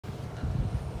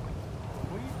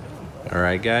All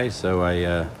right, guys, so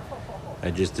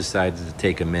I just decided to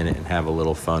take a minute and have a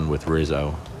little fun with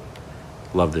Rizzo.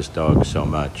 Love this dog so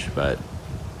much, but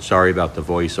sorry about the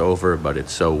voiceover, but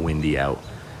it's so windy out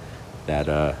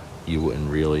that you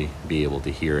wouldn't really be able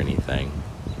to hear anything.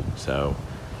 So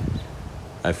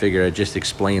I figured I'd just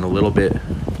explain a little bit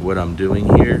what I'm doing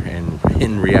here, and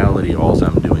in reality, all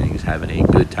I'm doing is having a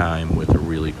good time with a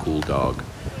really cool dog.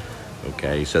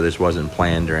 Okay, so this wasn't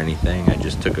planned or anything. I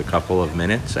just took a couple of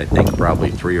minutes, I think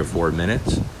probably 3 or 4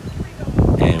 minutes,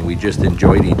 and we just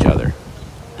enjoyed each other.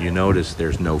 You notice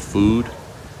there's no food,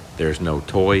 there's no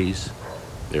toys,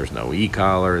 there's no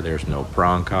e-collar, there's no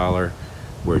prong collar.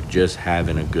 We're just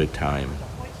having a good time,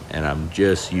 and I'm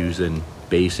just using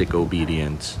basic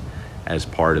obedience as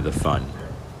part of the fun,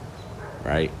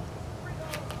 right?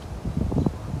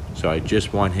 So I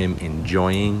just want him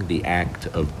enjoying the act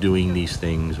of doing these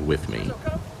things with me.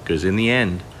 Because in the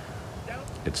end,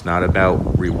 it's not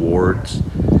about rewards.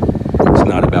 It's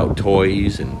not about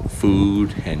toys and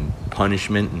food and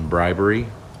punishment and bribery.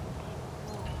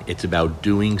 It's about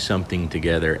doing something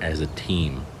together as a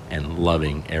team and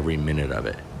loving every minute of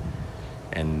it.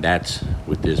 And that's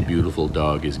what this beautiful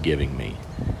dog is giving me.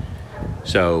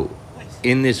 So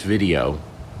in this video,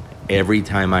 every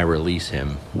time I release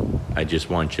him, I just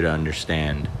want you to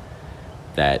understand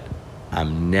that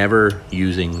I'm never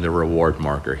using the reward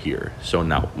marker here. So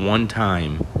not one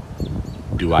time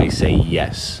do I say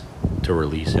yes to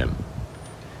release him.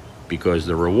 Because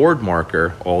the reward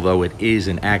marker, although it is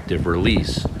an active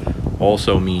release,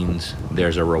 also means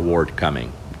there's a reward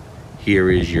coming. Here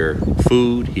is your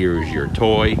food, here is your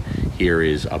toy, here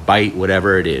is a bite,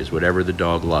 whatever it is, whatever the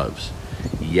dog loves.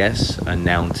 Yes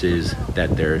announces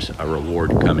that there's a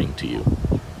reward coming to you.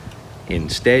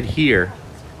 Instead here,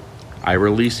 I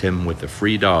release him with a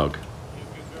free dog,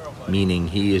 meaning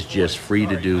he is just free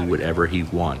to do whatever he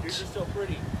wants.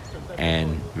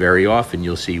 And very often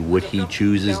you'll see what he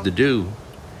chooses to do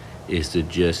is to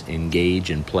just engage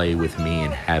and play with me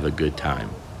and have a good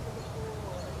time.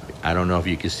 I don't know if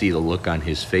you can see the look on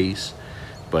his face,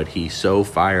 but he's so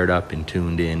fired up and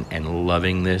tuned in and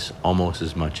loving this almost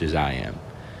as much as I am.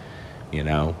 You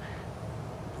know,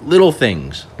 little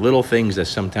things that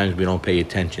sometimes we don't pay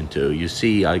attention to. You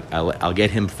see, I'll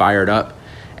get him fired up,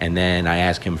 and then I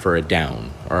ask him for a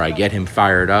down. Or I get him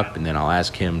fired up, and then I'll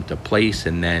ask him to place,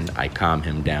 and then I calm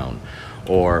him down.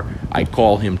 Or I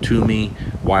call him to me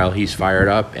while he's fired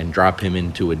up and drop him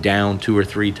into a down 2 or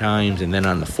 3 times, and then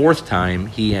on the 4th time,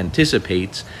 he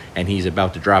anticipates, and he's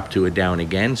about to drop to a down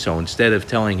again. So instead of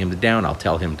telling him to down, I'll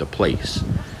tell him to place.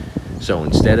 So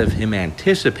instead of him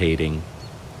anticipating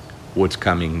what's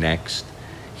coming next,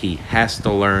 he has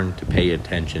to learn to pay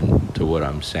attention to what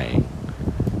I'm saying.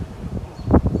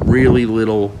 Really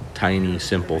little, tiny,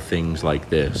 simple things like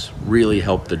this really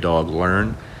help the dog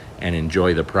learn and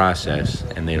enjoy the process,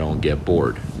 and they don't get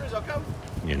bored,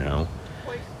 you know?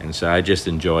 And so I just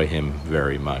enjoy him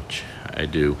very much. I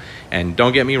do. And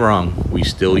don't get me wrong, we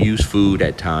still use food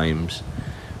at times.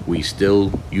 We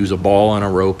still use a ball on a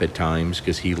rope at times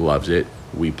because he loves it.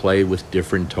 We play with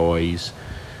different toys.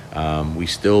 We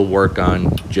still work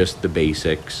on just the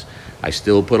basics. I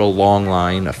still put a long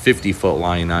line, a 50-foot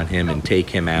line on him, and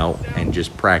take him out and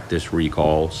just practice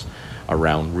recalls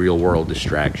around real-world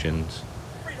distractions.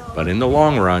 But in the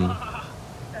long run,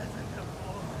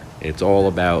 it's all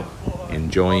about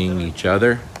enjoying each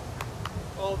other,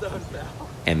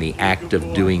 and the act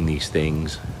of doing these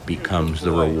things becomes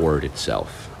the reward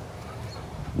itself.